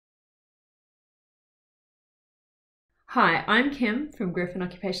Hi, I'm Kim from Griffin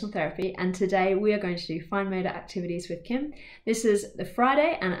Occupational Therapy, and today we are going to do fine motor activities with Kim. This is the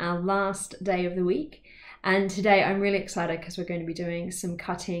Friday and our last day of the week, and today I'm really excited because we're going to be doing some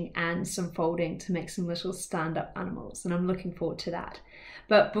cutting and some folding to make some little stand-up animals, and I'm looking forward to that.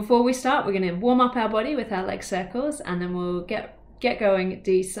 But before we start, we're going to warm up our body with our leg circles, and then we'll get going,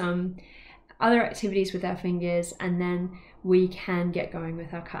 do some other activities with our fingers, and then we can get going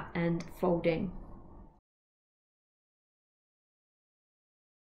with our cut and folding.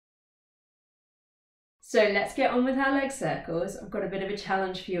 So let's get on with our leg circles. I've got a bit of a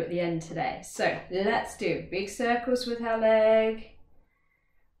challenge for you at the end today. So let's do big circles with our leg.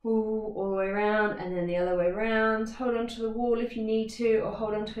 All the way around and then the other way around. Hold on to the wall if you need to, or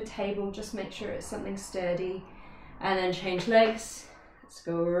hold on to a table. Just make sure it's something sturdy. And then change legs. Let's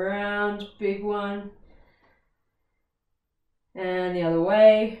go around, big one. And the other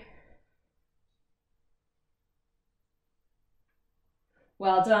way.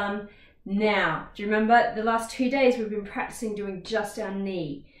 Well done. Now, do you remember the last 2 days we've been practicing doing just our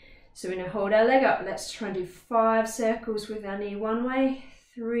knee? So we're going to hold our leg up. Let's try and do 5 circles with our knee one way.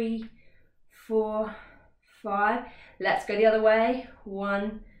 3, 4, 5. Let's go the other way.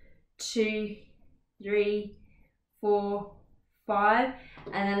 1, 2, 3, 4, 5.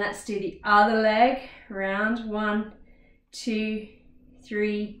 And then let's do the other leg round. 1, 2,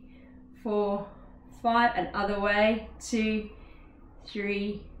 3, 4, 5. And other way. 2,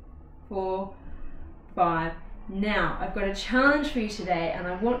 3, 4, 5. Now, I've got a challenge for you today, and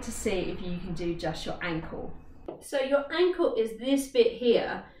I want to see if you can do just your ankle. So your ankle is this bit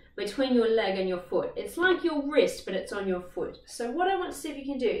here between your leg and your foot. It's like your wrist, but it's on your foot. So what I want to see if you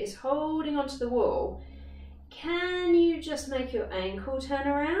can do is holding onto the wall. Can you just make your ankle turn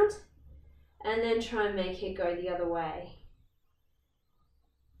around? And then try and make it go the other way.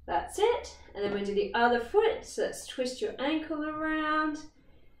 That's it. And then we'll do the other foot. So let's twist your ankle around.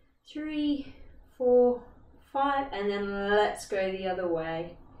 3, 4, 5, and then let's go the other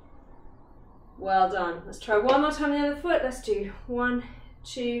way. Well done. Let's try one more time the other foot. Let's do 1,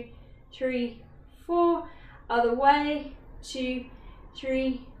 2, 3, 4. Other way. 2,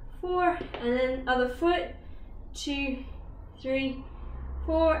 3, 4, and then other foot. 2, 3,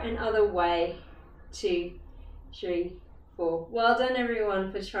 4, and other way. 2, 3, 4. Well done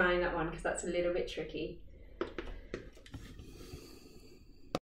everyone for trying that one, because that's a little bit tricky.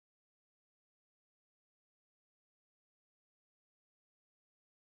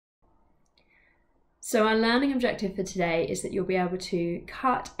 So our learning objective for today is that you'll be able to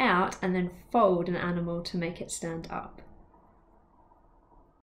cut out and then fold an animal to make it stand up.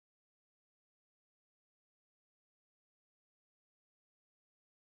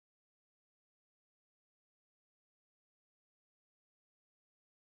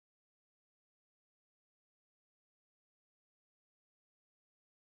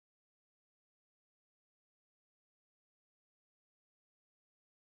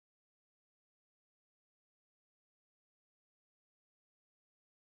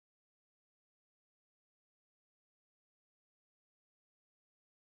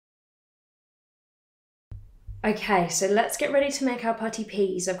 Okay, so let's get ready to make our putty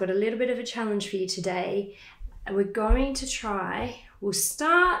peas. I've got a little bit of a challenge for you today. And we're going to try, we'll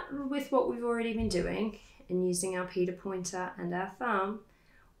start with what we've already been doing and using our Peter pointer and our thumb.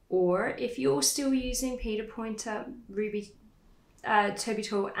 Or if you're still using Peter pointer, Toby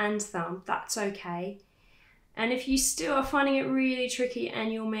tool and thumb, that's okay. And if you still are finding it really tricky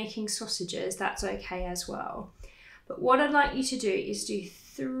and you're making sausages, that's okay as well. But what I'd like you to do is do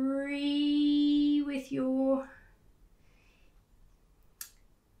 3 with your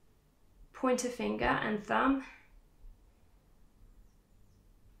pointer finger and thumb.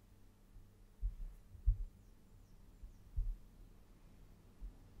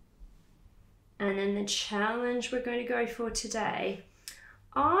 And then the challenge we're going to go for today,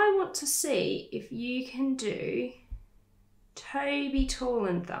 I want to see if you can do Toby tool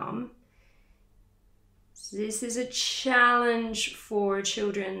and thumb. So this is a challenge for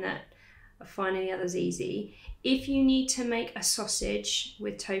children that are finding the others easy. If you need to make a sausage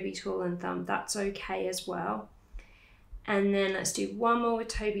with Toby tool and thumb, that's okay as well. And then let's do one more with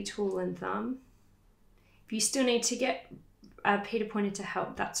Toby tool and thumb. If you still need to get Peter pointer to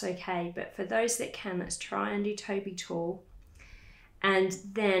help, that's okay. But for those that can, let's try and do Toby tool. And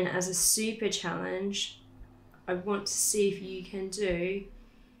then as a super challenge, I want to see if you can do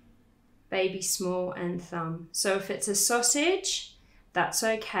baby small and thumb. So if it's a sausage, that's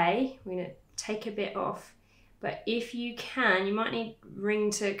okay. We're going to take a bit off. But if you can, you might need Ring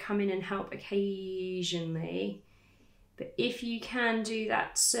to come in and help occasionally. But if you can do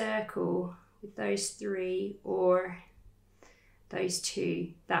that circle with those 3, or those two,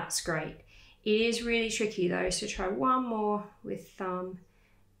 that's great. It is really tricky though, so try one more with thumb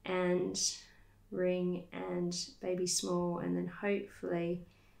and ring and baby small, and then hopefully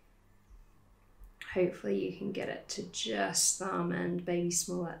you can get it to just thumb and baby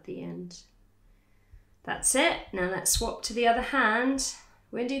small at the end. That's it. Now let's swap to the other hand.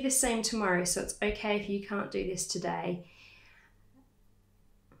 We're going to do the same tomorrow, so it's okay if you can't do this today.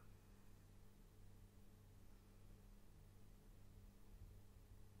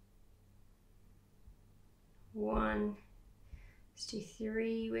 One, let's do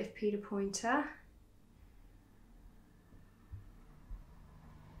 3 with Peter Pointer.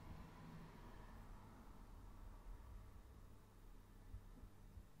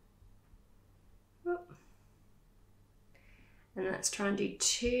 And let's try and do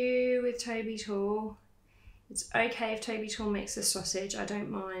 2 with Toby Tall. It's okay if Toby Tall makes a sausage, I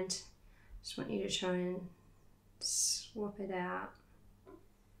don't mind. Just want you to try and swap it out.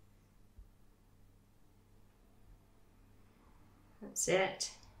 That's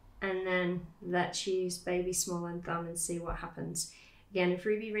it. And then let's use baby small and thumb and see what happens. Again, if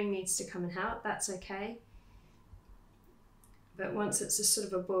Ruby Ring needs to come and help, that's okay. But once it's a sort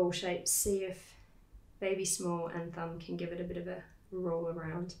of a ball shape, see if baby small and thumb can give it a bit of a roll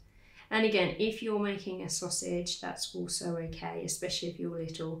around. And again, if you're making a sausage, that's also okay, especially if you're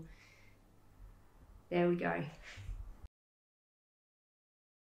little. There we go.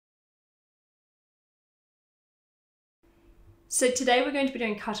 So today we're going to be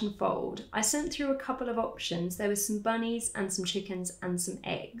doing cut and fold. I sent through a couple of options. There were some bunnies and some chickens and some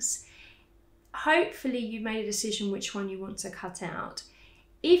eggs. Hopefully you made a decision which one you want to cut out.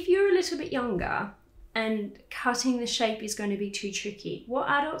 If you're a little bit younger and cutting the shape is going to be too tricky, what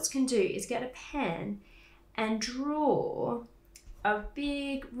adults can do is get a pen and draw a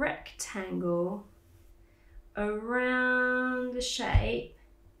big rectangle around the shape,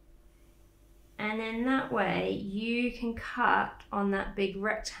 and then that way you can cut on that big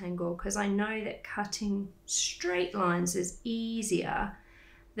rectangle, because I know that cutting straight lines is easier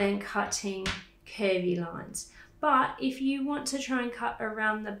than cutting curvy lines. But if you want to try and cut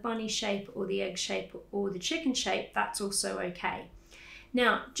around the bunny shape or the egg shape or the chicken shape, that's also okay.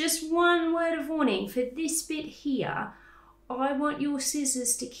 Now, just one word of warning for this bit here, I want your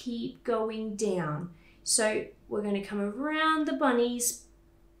scissors to keep going down. So we're going to come around the bunnies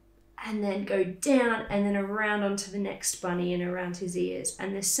and then go down and then around onto the next bunny and around his ears.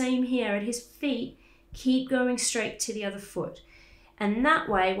 And the same here at his feet, keep going straight to the other foot. And that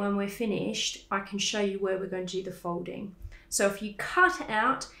way, when we're finished, I can show you where we're going to do the folding. So if you cut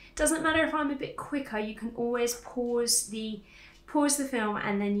out, doesn't matter if I'm a bit quicker, you can always pause the film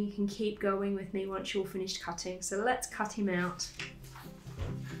and then you can keep going with me once you're finished cutting. So let's cut him out.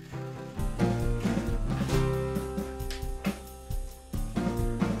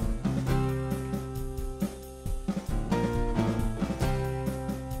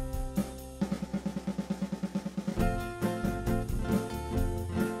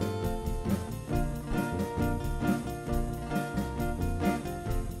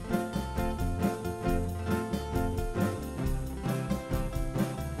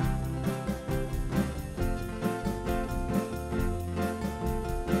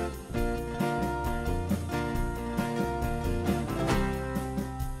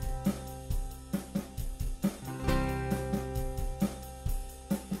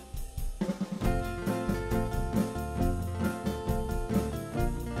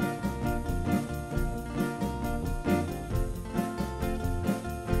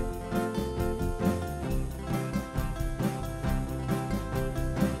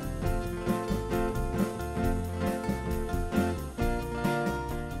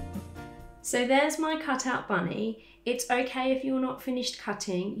 So there's my cutout bunny. It's okay if you're not finished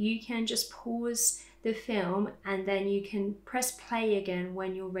cutting, you can just pause the film and then you can press play again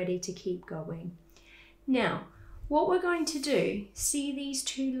when you're ready to keep going. Now, what we're going to do, see these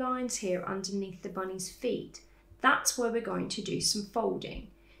 2 lines here underneath the bunny's feet? That's where we're going to do some folding.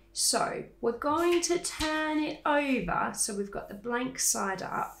 So we're going to turn it over, so we've got the blank side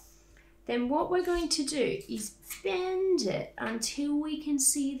up. Then what we're going to do is bend it until we can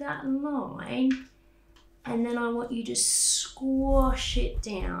see that line, and then I want you to squash it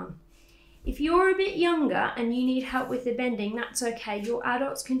down. If you're a bit younger and you need help with the bending, that's okay. Your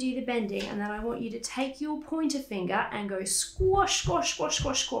adults can do the bending, and then I want you to take your pointer finger and go squash, squash, squash,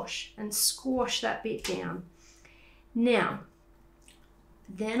 squash, squash, and squash that bit down. Now,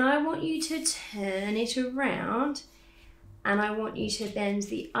 then I want you to turn it around, and I want you to bend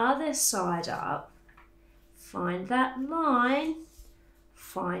the other side up, find that line,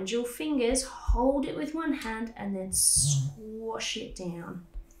 find your fingers, hold it with one hand and then swash it down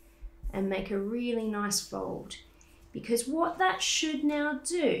and make a really nice fold. Because what that should now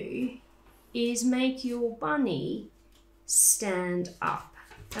do is make your bunny stand up.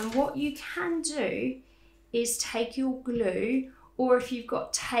 And what you can do is take your glue, or if you've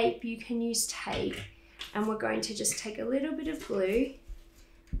got tape, you can use tape. And we're going to just take a little bit of glue,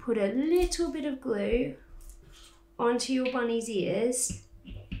 put a little bit of glue onto your bunny's ears,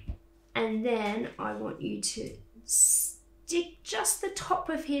 and then I want you to stick just the top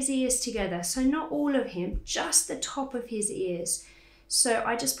of his ears together. So not all of him, just the top of his ears. So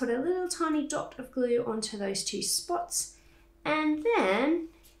I just put a little tiny dot of glue onto those two spots, and then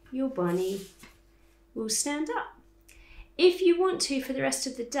your bunny will stand up. If you want to, for the rest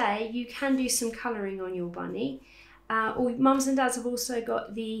of the day, you can do some colouring on your bunny. Or mums and dads have also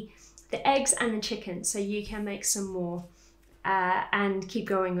got the eggs and the chicken, so you can make some more and keep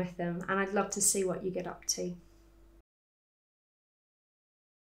going with them. And I'd love to see what you get up to.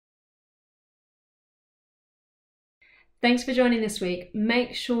 Thanks for joining this week.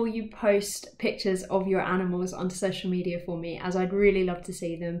 Make sure you post pictures of your animals onto social media for me, as I'd really love to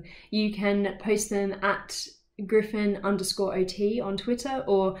see them. You can post them at Griffin_OT on Twitter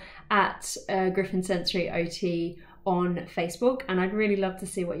or at GriffinSensoryOT on Facebook, and I'd really love to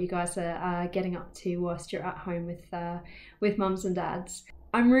see what you guys are getting up to whilst you're at home with mums and dads.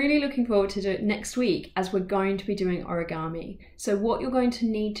 I'm really looking forward to do it next week, as we're going to be doing origami. So what you're going to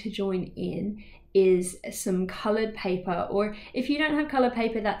need to join in is some coloured paper, or if you don't have coloured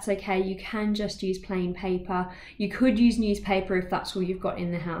paper, that's okay, you can just use plain paper. You could use newspaper if that's all you've got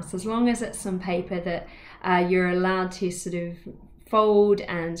in the house, as long as it's some paper that you're allowed to sort of fold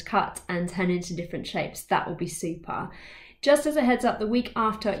and cut and turn into different shapes. That will be super. Just as a heads up, the week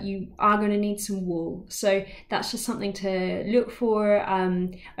after you are going to need some wool, so that's just something to look for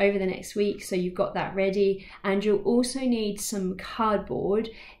over the next week, so you've got that ready. And you'll also need some cardboard.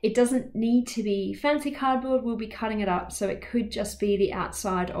 It doesn't need to be fancy cardboard, we'll be cutting it up, so it could just be the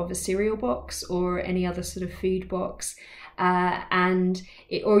outside of a cereal box or any other sort of food box.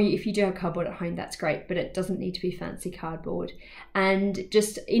 Or if you do have cardboard at home, that's great, but it doesn't need to be fancy cardboard. And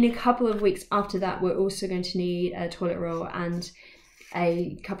just in a couple of weeks after that, we're also going to need a toilet roll and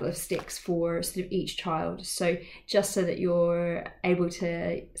a couple of sticks for sort of each child. So just so that you're able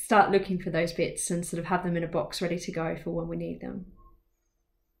to start looking for those bits and sort of have them in a box ready to go for when we need them.